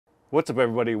What's up,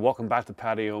 everybody? Welcome back to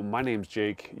Patio. My name's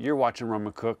Jake. You're watching Run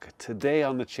Cook. Today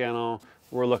on the channel,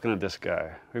 we're looking at this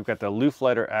guy. We've got the Looft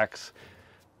Lighter X.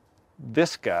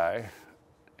 This guy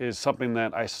is something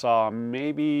that I saw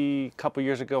maybe a couple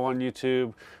years ago on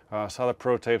YouTube. Saw the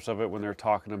pro tapes of it when they were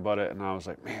talking about it, and I was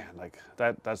like, man, like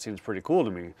that seems pretty cool to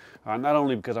me. Not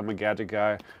only because I'm a gadget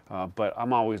guy, but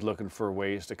I'm always looking for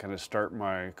ways to kind of start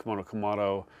my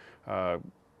Kamado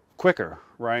quicker,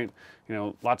 right? You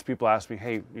know, lots of people ask me,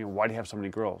 hey, you know, why do you have so many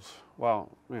grills? Well,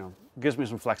 you know, it gives me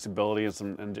some flexibility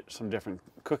and some different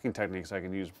cooking techniques I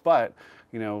can use. But,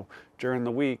 you know, during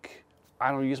the week,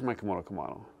 I don't use my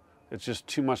Kamado. It's just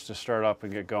too much to start up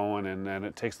and get going, and then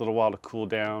it takes a little while to cool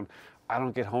down. I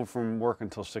don't get home from work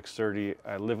until 6:30.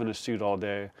 I live in a suit all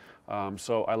day,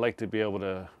 so I like to be able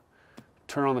to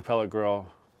turn on the pellet grill,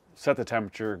 set the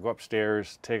temperature, go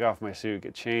upstairs, take off my suit,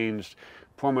 get changed,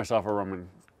 pour myself a rum and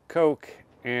Coke,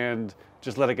 and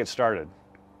just let it get started.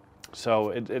 So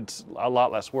it's a lot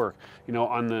less work. You know,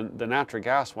 on the natural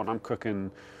gas one, I'm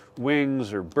cooking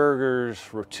wings or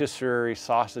burgers, rotisserie,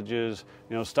 sausages,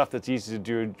 you know, stuff that's easy to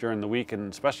do during the week,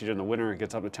 and especially during the winter, it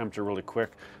gets up to temperature really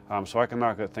quick, so I can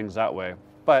knock out things that way.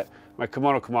 But my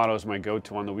Kamado is my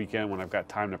go-to on the weekend when I've got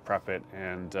time to prep it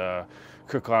and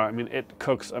cook on it. I mean, it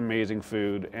cooks amazing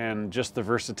food, and just the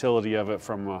versatility of it,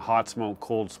 from a hot smoke,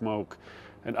 cold smoke,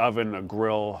 an oven, a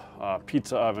grill,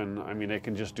 pizza oven. I mean, it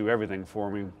can just do everything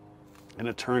for me, and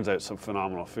it turns out some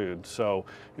phenomenal food. So,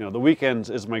 you know, the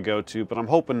weekends is my go-to, but I'm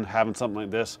hoping having something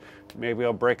like this, maybe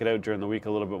I'll break it out during the week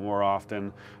a little bit more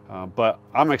often. But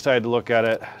I'm excited to look at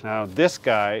it. Now, this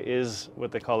guy is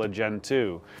what they call a Gen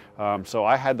 2. So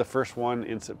I had the first one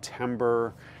in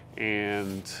September,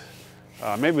 and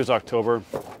maybe it was October.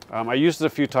 I used it a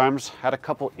few times, had a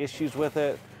couple issues with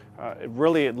it.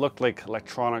 It looked like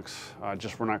electronics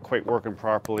just were not quite working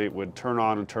properly. It would turn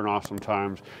on and turn off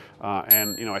sometimes.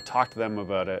 And, you know, I talked to them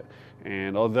about it.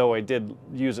 And although I did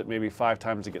use it maybe 5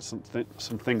 times to get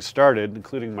some things started,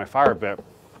 including my fire bit,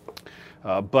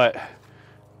 but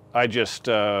I just,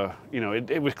 you know,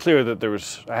 it was clear that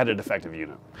I had a defective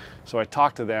unit. So I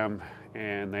talked to them,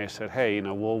 and they said, hey, you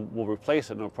know, we'll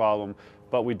replace it, no problem.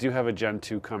 But we do have a Gen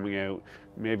 2 coming out.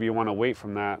 Maybe you want to wait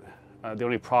from that. The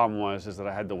only problem is that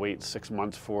I had to wait 6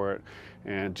 months for it,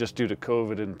 and just due to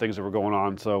COVID and things that were going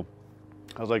on. So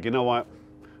I was like, you know what,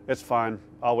 it's fine.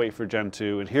 I'll wait for Gen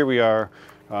 2, and here we are.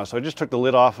 So I just took the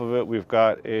lid off of it. We've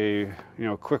got a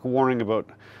quick warning about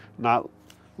not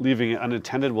leaving it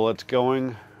unattended while it's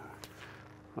going.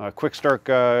 A quick start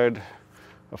guide,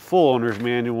 a full owner's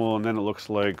manual, and then it looks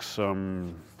like a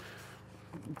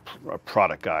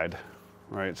product guide,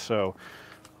 right? So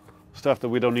stuff that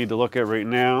we don't need to look at right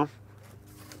now.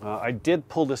 I did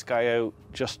pull this guy out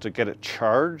just to get it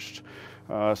charged,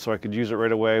 so I could use it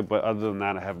right away, but other than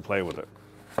that, I haven't played with it.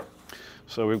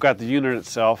 So we've got the unit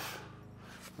itself.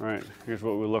 All right, here's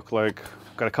what we look like.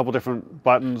 Got a couple different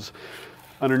buttons.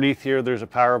 Underneath here, there's a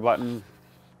power button.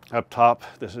 Up top,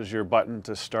 this is your button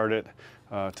to start it,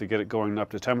 to get it going up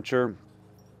to temperature.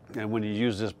 And when you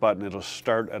use this button, it'll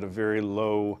start at a very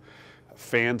low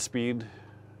fan speed,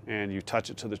 and you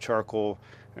touch it to the charcoal,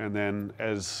 and then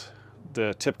as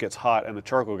the tip gets hot and the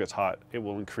charcoal gets hot, it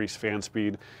will increase fan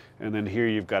speed. And then here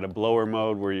you've got a blower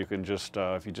mode where you can just,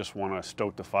 if you just want to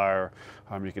stoke the fire,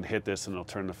 you can hit this and it'll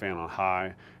turn the fan on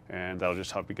high, and that'll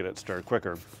just help you get it started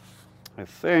quicker. I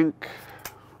think,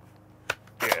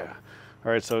 yeah.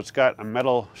 All right, so it's got a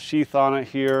metal sheath on it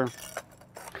here.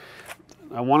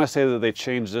 I want to say that they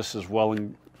changed this as well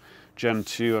in Gen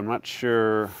 2. I'm not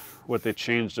sure what they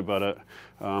changed about it,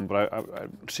 but I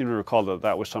seem to recall that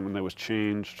that was something that was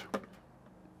changed.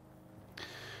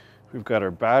 We've got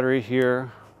our battery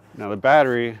here. Now the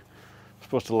battery is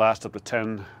supposed to last up to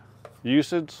 10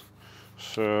 usages,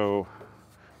 so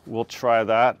we'll try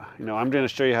that. You know, I'm going to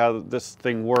show you how this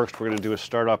thing works. We're going to do a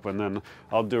startup, and then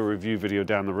I'll do a review video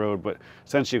down the road. But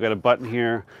essentially, you've got a button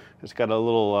here. It's got a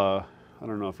little, I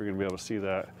don't know if you're going to be able to see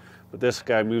that, but this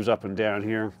guy moves up and down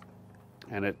here,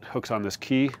 and it hooks on this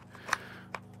key.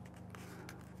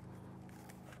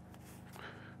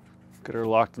 Get her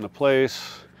locked into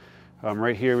place.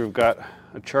 Right here we've got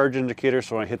a charge indicator,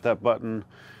 so when I hit that button,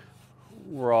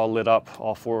 we're all lit up,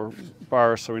 all 4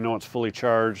 bars, so we know it's fully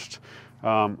charged.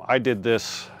 I did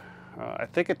this, I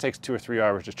think it takes 2 or 3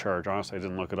 hours to charge. Honestly, I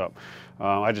didn't look it up.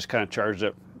 I just kind of charged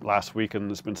it last week, and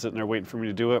it's been sitting there waiting for me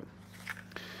to do it.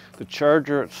 The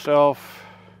charger itself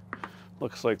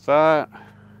looks like that.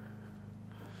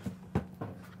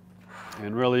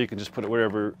 And really, you can just put it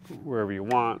wherever you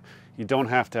want. You don't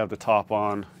have to have the top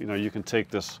on. You know, you can take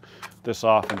this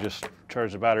off and just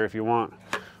charge the battery if you want.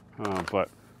 But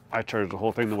I charged the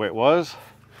whole thing the way it was.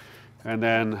 And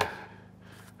then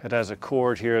It has a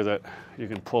cord here that you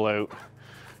can pull out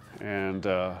and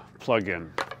plug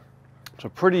in. So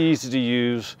pretty easy to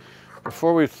use.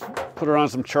 Before we put it on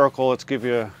some charcoal, let's give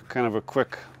you kind of a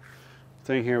quick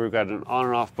thing here. We've got an on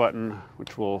and off button,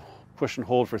 which will push and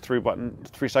hold for 3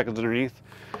 seconds underneath.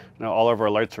 Now all of our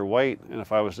lights are white, and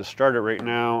if I was to start it right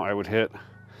now, I would hit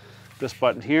this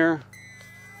button here,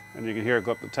 and you can hear it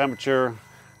go up the temperature.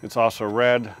 It's also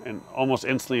red, and almost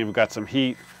instantly we've got some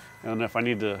heat. And if I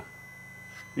need to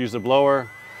use the blower,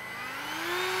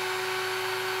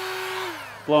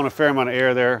 blowing a fair amount of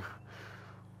air there.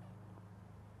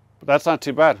 But that's not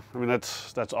too bad. I mean,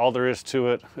 that's all there is to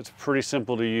it. It's pretty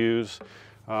simple to use.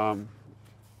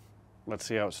 Let's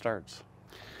see how it starts.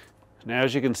 Now,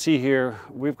 as you can see here,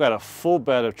 we've got a full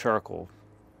bed of charcoal.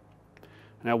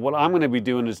 Now, what I'm going to be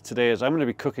doing today is I'm going to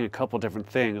be cooking a couple different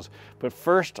things. But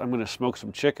first, I'm going to smoke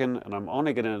some chicken, and I'm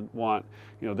only going to want,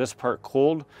 this part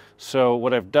cold. So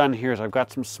what I've done here is I've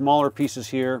got some smaller pieces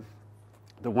here.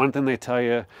 The one thing they tell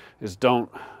you is don't,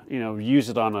 use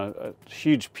it on a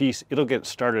huge piece. It'll get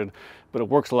started, but it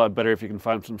works a lot better if you can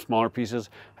find some smaller pieces.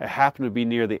 I happen to be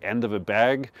near the end of a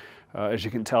bag. As you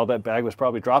can tell, that bag was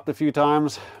probably dropped a few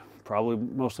times, probably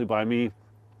mostly by me.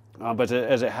 But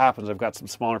as it happens, I've got some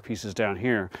smaller pieces down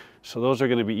here. So those are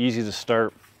going to be easy to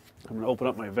start. I'm going to open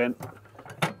up my vent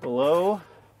below.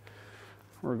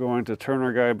 We're going to turn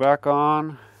our guy back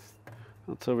on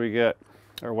until we get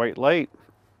our white light.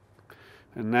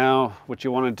 And now what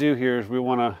you want to do here is we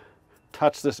want to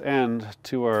touch this end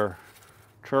to our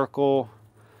charcoal.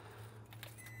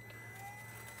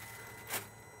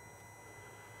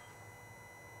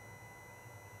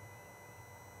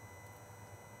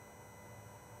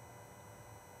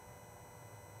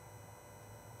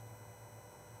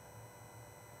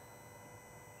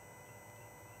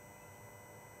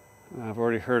 I've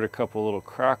already heard a couple little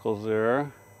crackles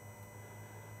there.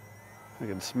 I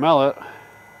can smell it.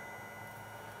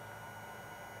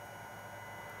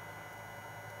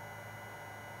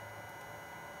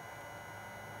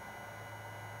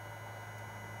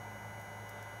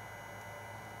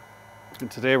 And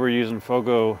today we're using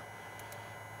Fogo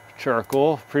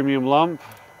charcoal, premium lump.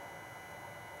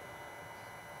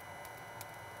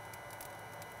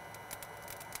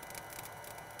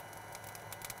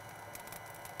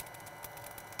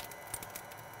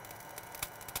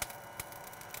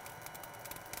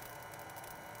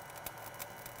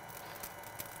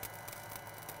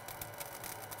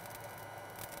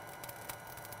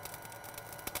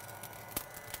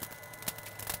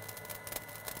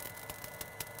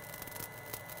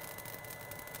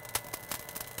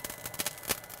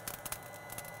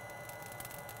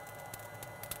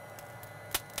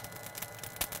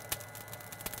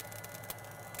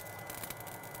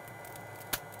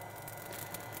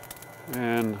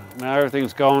 And now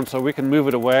everything's going, so we can move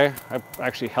it away. I've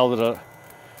actually held it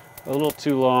a little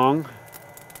too long.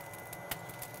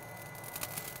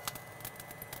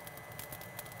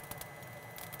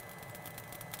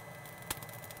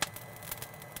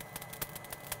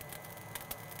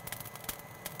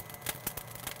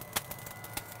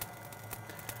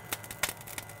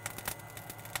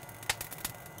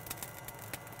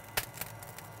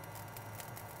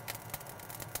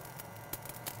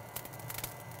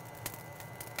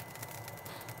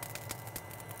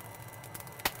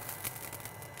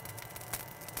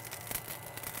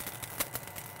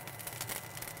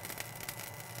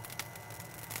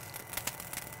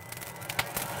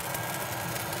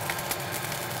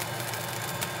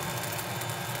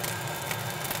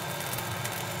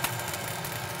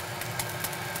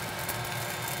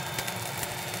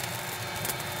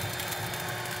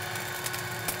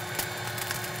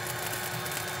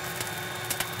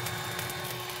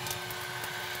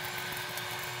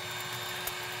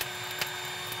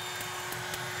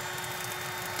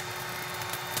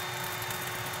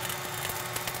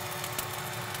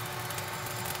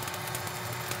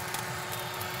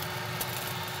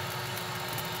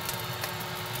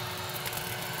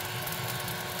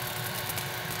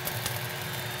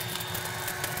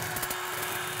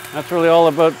 That's really all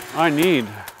about I need.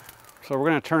 So we're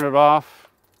going to turn it off.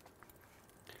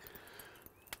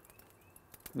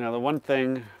 Now the one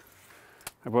thing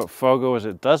about Fogo is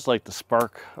it does like to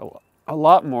spark a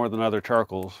lot more than other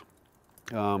charcoals.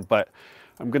 But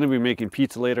I'm going to be making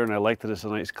pizza later, and I like that it's a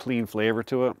nice clean flavor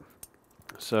to it.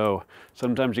 So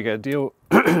sometimes you got to deal,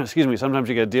 excuse me, sometimes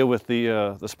you got to deal with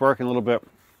the sparking a little bit.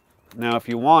 Now if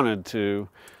you wanted to,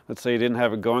 let's say you didn't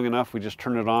have it going enough, we just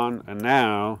turn it on, and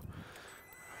now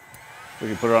we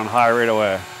can put it on high right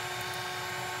away.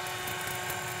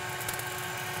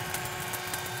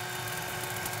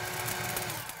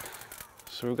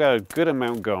 So we've got a good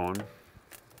amount going.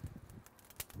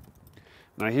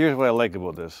 Now here's what I like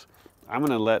about this. I'm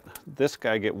gonna let this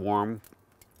guy get warm.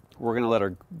 We're gonna let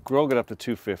our grill get up to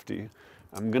 250.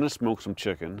 I'm gonna smoke some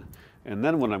chicken. And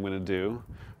then what I'm gonna do,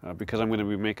 because I'm gonna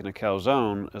be making a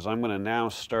calzone, is I'm gonna now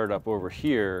start up over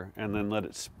here and then let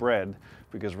it spread,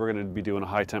 because we're gonna be doing a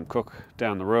high temp cook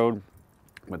down the road.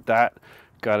 But that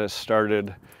got us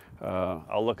started.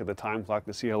 I'll look at the time clock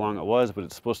to see how long it was, but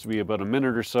it's supposed to be about a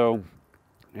minute or so.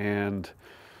 And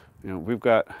you know, we've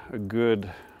got a good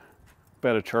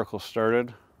bed of charcoal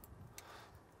started.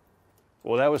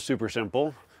 Well, that was super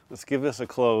simple. Let's give this a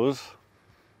close.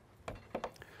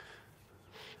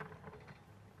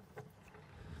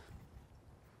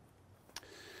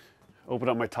 Open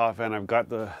up my top vent. I've got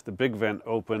the big vent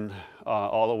open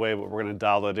all the way, but we're gonna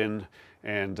dial it in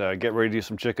and get ready to do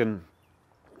some chicken.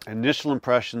 Initial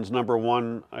impressions, number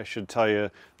one, I should tell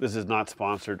you, this is not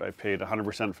sponsored. I paid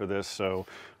 100% for this, so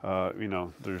you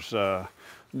know, there's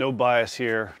no bias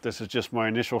here. This is just my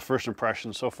initial first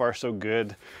impression. So far, so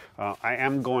good. I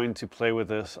am going to play with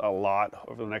this a lot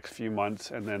over the next few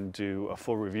months and then do a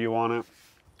full review on it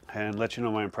and let you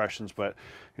know my impressions. But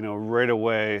you know, right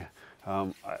away,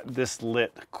 this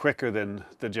lit quicker than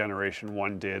the Generation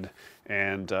 1 did,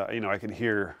 and you know, I can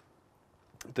hear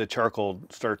the charcoal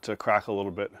start to crack a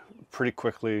little bit pretty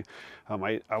quickly.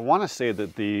 I want to say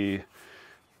that the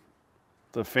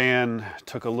fan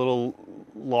took a little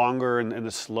longer in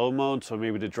the slow mode, so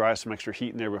maybe to dry some extra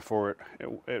heat in there before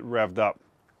it revved up,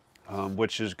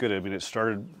 which is good. I mean, it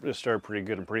started pretty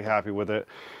good. I'm pretty happy with it.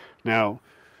 Now,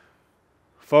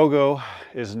 Fogo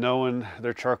is known,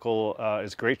 their charcoal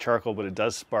is great charcoal, but it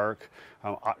does spark.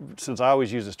 Since I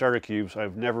always use the starter cubes,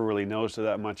 I've never really noticed it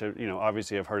that much. You know,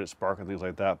 obviously I've heard it spark and things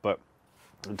like that, but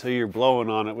until you're blowing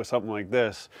on it with something like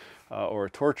this, or a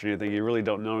torch or anything, you really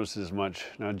don't notice as much.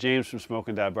 Now, James from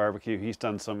Smoking Dad Barbecue, he's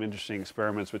done some interesting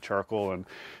experiments with charcoal and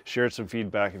shared some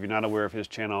feedback. If you're not aware of his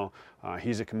channel,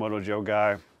 he's a Komodo Joe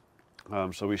guy.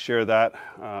 So we share that.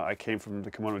 I came from the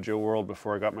Komodo Joe world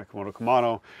before I got my Komodo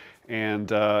Kamado,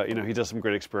 and you know, he does some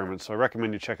great experiments. So I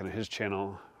recommend you checking out his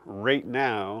channel. Right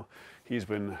now, he's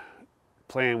been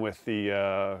playing with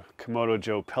the Komodo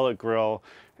Joe pellet grill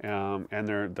and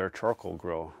their charcoal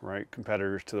grill, right?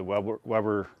 Competitors to the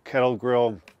Weber kettle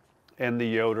grill and the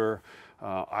Yoder.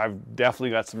 I've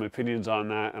definitely got some opinions on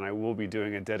that, and I will be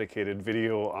doing a dedicated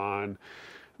video on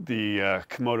the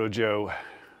Komodo Joe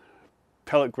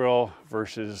pellet grill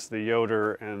versus the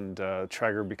Yoder and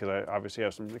Traeger, because I obviously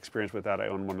have some experience with that. I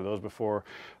owned one of those before.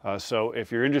 So if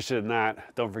you're interested in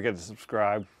that, don't forget to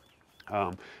subscribe.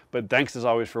 But thanks as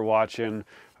always for watching.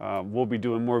 We'll be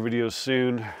doing more videos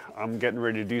soon. I'm getting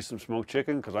ready to do some smoked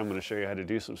chicken, because I'm going to show you how to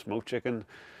do some smoked chicken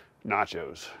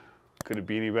nachos. Could it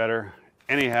be any better?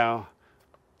 Anyhow,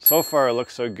 so far it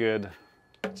looks so good.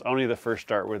 It's only the first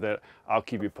start with it. I'll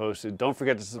keep you posted. Don't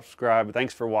forget to subscribe.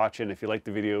 Thanks for watching. If you liked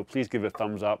the video, please give it a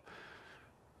thumbs up.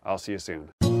 I'll see you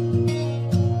soon.